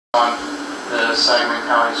on the Sangamon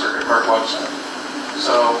County Circuit Court website.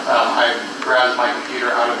 So I grabbed my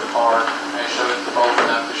computer out of the car and I showed it to both of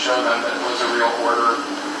them to show them that it was a real order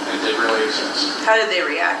and it did really exist. How did they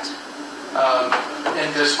react?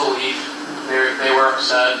 In disbelief. They were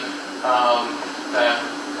upset that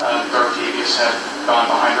Dartavius had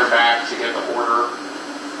gone behind her back to get the order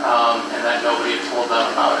and that nobody had told them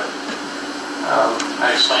about it.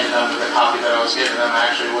 I explained to them that the copy that I was giving them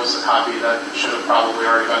actually was the copy that should have probably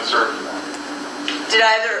already been served to them. Did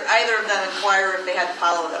either of them inquire if they had to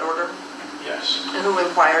follow that order? Yes. And who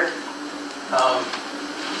inquired?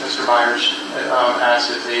 Mr. Myers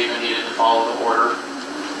asked if they even needed to follow the order.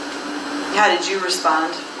 How did you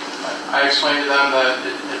respond? I explained to them that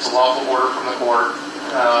it's a lawful order from the court.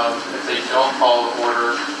 If they don't follow the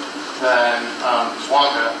order, then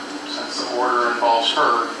Swanka, since the order involves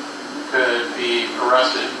her, could be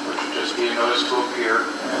arrested, which would just be a notice to appear.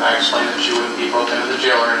 And I explained that she wouldn't be booked into the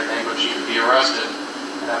jail or anything, but she could be arrested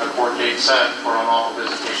and have a court date set for unlawful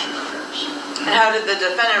visitation of affairs. And how did the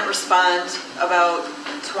defendant respond about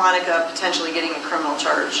Swanka potentially getting a criminal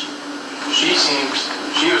charge? She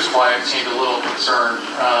was quiet, seemed a little concerned.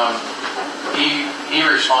 He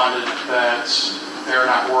responded that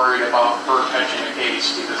they're not worried about her catching a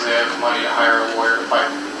case because they have money to hire a lawyer to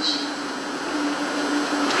fight the case.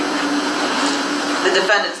 The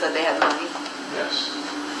defendant said they had money? Yes.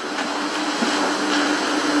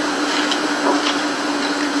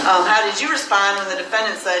 How did you respond when the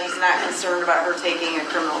defendant said he's not concerned about her taking a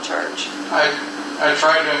criminal charge? I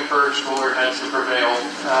tried to encourage cooler heads to prevail.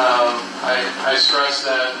 I stress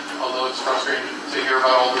that although it's frustrating to hear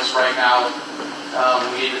about all this right now,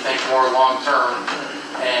 we need to think more long term,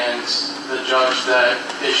 and the judge that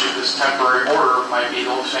issued this temporary order might be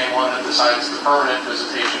the same one that decides the permanent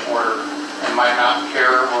visitation order and might not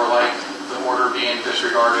care or like the order being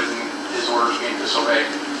disregarded and his orders being disobeyed.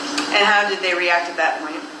 And how did they react at that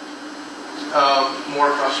point? More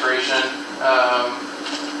frustration.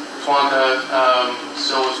 Swanka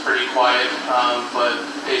still was pretty quiet, but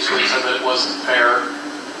basically said that it wasn't fair.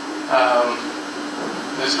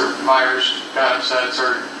 Mr. Myers got upset,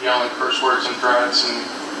 started yelling curse words and threats, and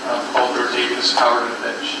called Dartavius a coward and a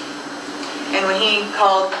bitch. And when he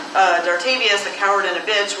called Dartavius a coward and a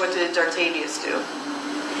bitch, what did Dartavius do?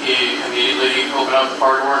 He immediately opened up the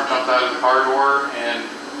car door and jumped out of the car door, and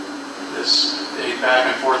a back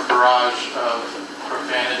and forth barrage of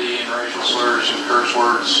profanity and racial slurs and curse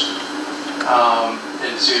words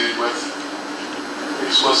ensued, with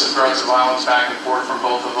explicit threats of violence back and forth from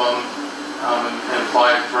both of them, and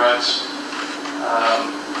implied threats,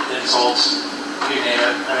 insults, you name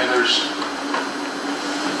it. I mean,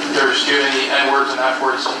 there's too many N-words and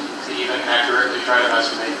F-words to even accurately try to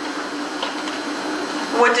estimate.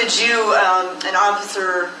 What did you and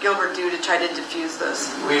Officer Gilbert do to try to defuse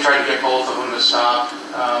this? We tried to get both of them to stop.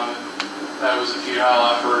 That was a futile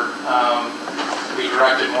effort. We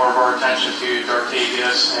directed more of our attention to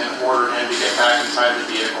Dartavius and ordered him to get back inside the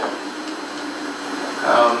vehicle.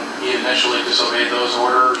 He initially disobeyed those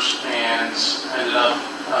orders and ended up,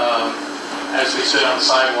 as we stood on the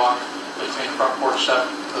sidewalk between the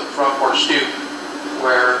front porch stoop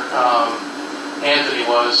where Anthony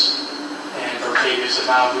was, and Dartavius had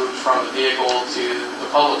now moved from the vehicle to the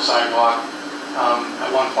public sidewalk. At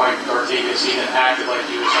one point, Dartavius even acted like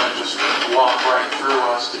he was going to just walk right through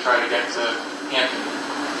us to try to get to Anthony.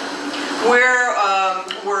 Where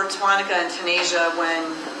were Swanka and Tanasia when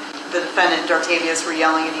the defendant and Dartavius were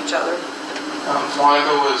yelling at each other?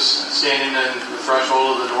 Swanka was standing in the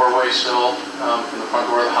threshold of the doorway still, from the front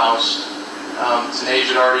door of the house.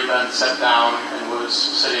 Tanasia had already been set down and was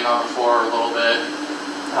sitting on the floor a little bit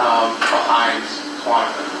behind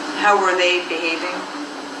Swanka. How were they behaving?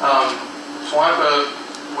 Swanka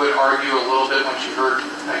would argue a little bit when she heard,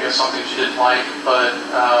 I guess, something she didn't like, but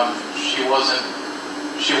she wasn't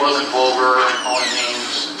vulgar and calling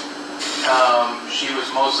names. She was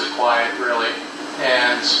mostly quiet, really,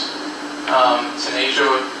 and Tanasia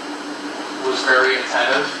was very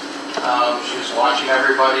attentive. She was watching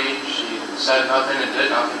everybody. She said nothing and did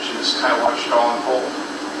nothing. She just kind of watched it all unfold.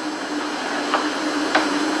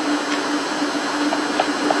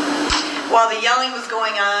 While the yelling was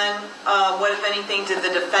going on, what, if anything, did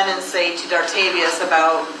the defendant say to Dartavius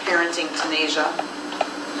about parenting Tanasia?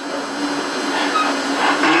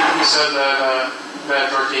 He said that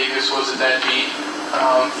Dartavius was a deadbeat.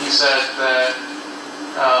 He said that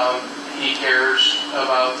he cares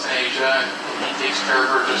about Tanasia and he takes care of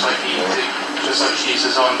her just like she's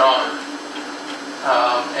his own daughter.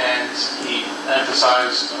 And he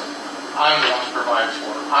emphasized, I'm the one who provides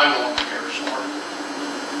for her. I'm the one who cares for her.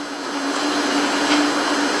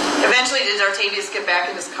 Eventually, did Dartavius get back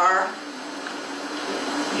in his car?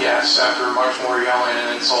 Yes, after much more yelling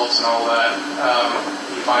and insults and all that,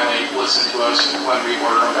 he finally listened to us when we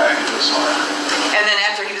ordered him back into his car. And then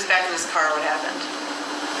after he was back in his car, what happened?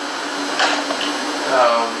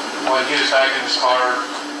 When he was back in his car,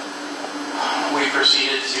 we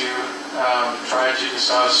proceeded to try to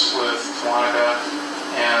discuss with Tawanica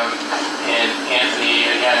and Anthony,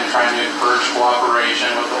 again, trying to encourage cooperation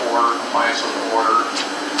with the order, compliance with the order.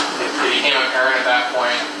 It became apparent at that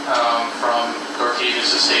point from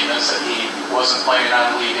Dartavius' statements that he wasn't planning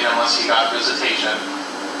on leaving unless he got visitation.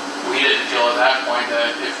 We didn't feel at that point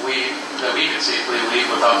that we could safely leave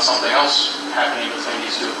without something else happening between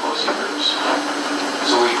these two opposing groups.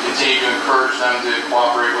 So we continued to encourage them to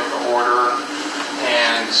cooperate with the order,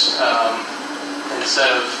 and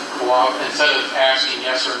instead of asking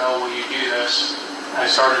yes or no, will you do this, I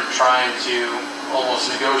started trying to almost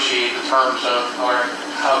negotiate the terms of, all right,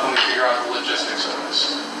 how can we figure out the logistics of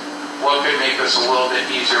this? What could make this a little bit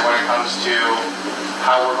easier when it comes to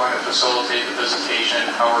how we're going to facilitate the visitation,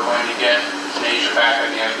 how we're going to get Tanasia back at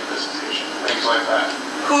the end of the visitation, things like that.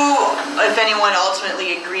 Who, if anyone,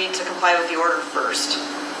 ultimately agreed to comply with the order first?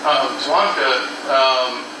 Tawanica,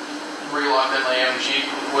 reluctantly, and she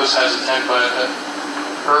was hesitant, but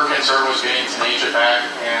her concern was getting Tanasia back,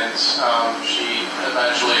 and she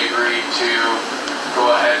eventually agreed to go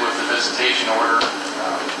ahead with the visitation order.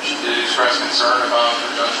 She did express concern about the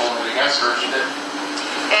judge holding it against her. She did.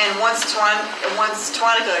 And once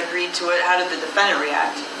Tawanica agreed to it, how did the defendant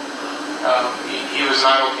react? He was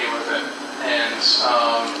not okay with it, and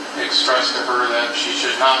expressed to her that she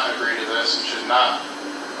should not agree to this and should not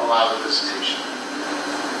allow the visitation.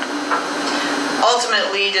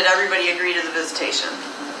 Ultimately, did everybody agree to the visitation?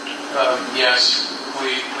 Yes.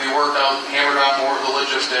 We hammered out more of the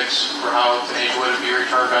logistics for how Tanasia would be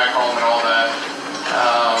returned back home and all that.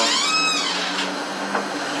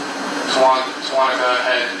 Tawanica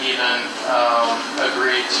had even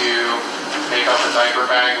agreed to make up a diaper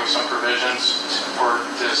bag with some provisions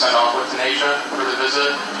to send off with Tanasia for the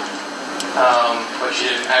visit. But she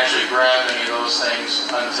didn't actually grab any of those things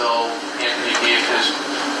until Anthony gave his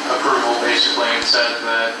approval, basically, and said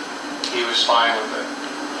that he was fine with it.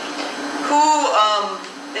 Who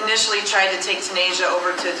initially tried to take Tanasia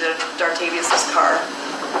over to Dartavius' car?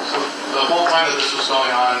 So the whole time that this was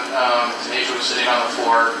going on, Tanasia was sitting on the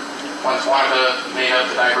floor. When Tawanica made up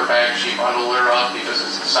the diaper bag, she bundled her up because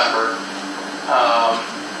it's December.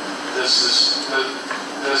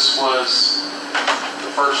 This was the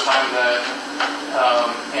first time that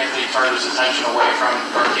Anthony turned his attention away from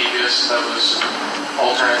Dartavius that was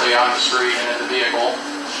alternately on the street and in the vehicle.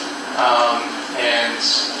 And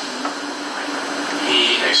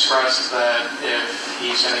he expressed that if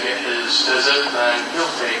he's going to get his visit, then he'll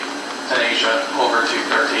take Tanasia over to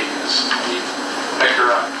Dartavius. He picked her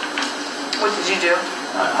up. What did you do?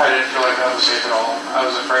 I didn't feel like that was safe at all. I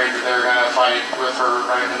was afraid that they were going to fight with her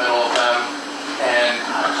right in the middle of them. And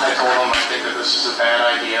I told him I think that this is a bad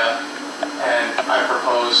idea. And I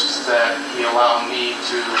proposed that he allow me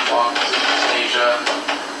to walk Tanasia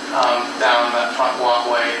down that front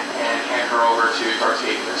walkway and hand her over to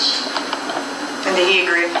Dartavius. And did he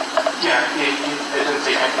agree? Yeah, it didn't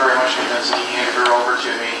take him very much convincing. He handed her over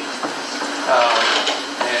to me,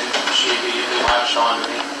 and she immediately latched on to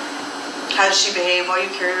me. How did she behave while you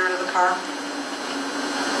carried her to the car?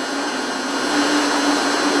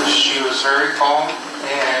 She was very calm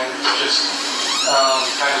and just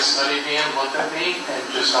kind of studied me and looked at me and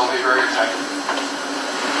just held me very tight.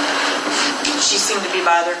 She seemed to be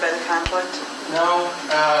bothered by the conflict? No,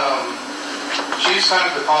 she was kind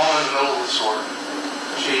of the calm in the middle of the sword.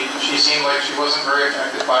 She seemed like she wasn't very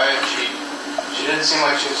affected by it. She didn't seem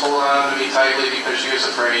like she was holding on to me tightly because she was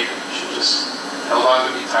afraid. She just held on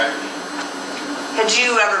to me tightly. Had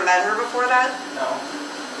you ever met her before that? No.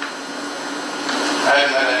 I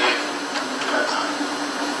hadn't met any at that time.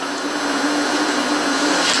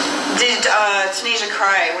 Did Tanasia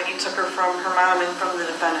cry when you took her from her mom and from the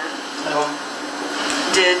defendant? No.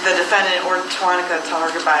 Did the defendant or Tawanica tell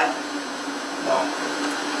her goodbye? No.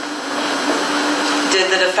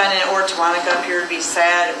 Did the defendant or Tawanica appear to be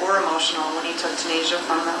sad or emotional when he took Tanasia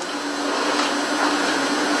from them?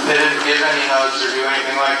 They didn't give any hugs or do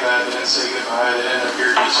anything like that. They didn't say goodbye. They didn't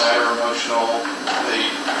appear to be sad or emotional.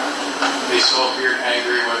 They still appeared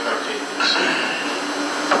angry with Dartavius.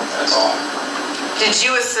 That's all. Did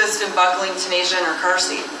you assist in buckling Tanasia in her car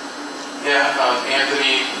seat? Yeah,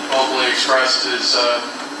 Anthony vocally expressed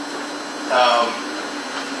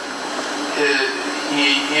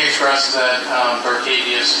he expressed that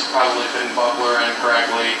Dartavius probably couldn't buckle her in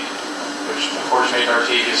correctly, which of course made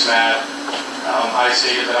Dartavius mad. I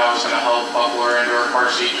stated that I was going to help buckle her into her car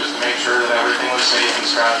seat just to make sure that everything was safe and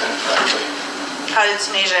strapped in correctly. How did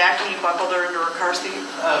Tanasia act when you buckled her into her car seat?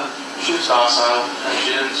 She was docile, and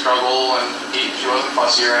she didn't struggle, and she wasn't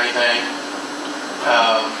fussy or anything.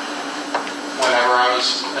 Whenever I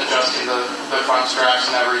was adjusting the front straps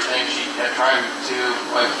and everything, she kept trying to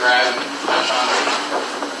like grab and push on me.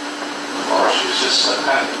 Or she was just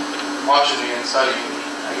kind of watching me and studying me,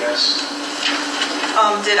 I guess.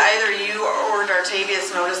 Did either you or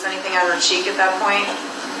Dartavius notice anything on her cheek at that point?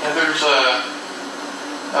 Yeah, there's a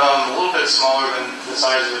little bit smaller than the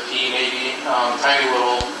size of a pea, maybe. Tiny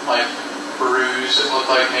little, like, bruise, it looked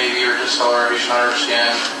like maybe, or discoloration on her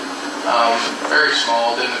skin. Very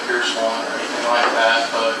small, didn't appear swollen or anything like that,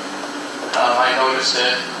 but I noticed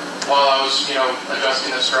it while I was,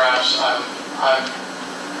 adjusting the straps.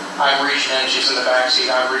 I'm reaching in, she's in the back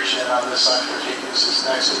seat, I'm reaching in on this side, Dartavius is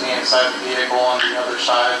next to me inside the vehicle on the other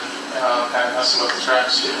side, kind of messing with the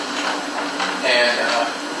straps too. And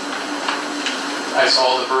I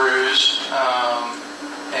saw the bruise,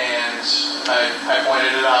 and I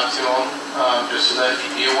pointed it out to him, just so that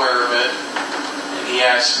he'd be aware of it. And he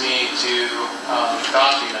asked me to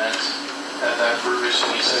document that bruise,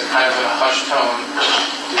 and he said kind of in a hushed tone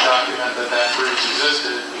to document that bruise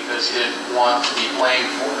existed because he didn't want to be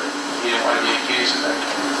blamed for it. He didn't want to be accused of it.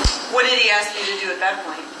 What did he ask you to do at that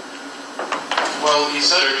point? Well, he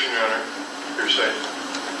said... Your Honor, you're safe.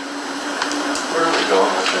 Where are we going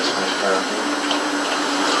with this, Mr. Crosby?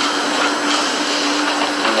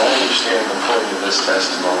 I understand the point of this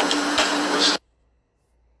testimony.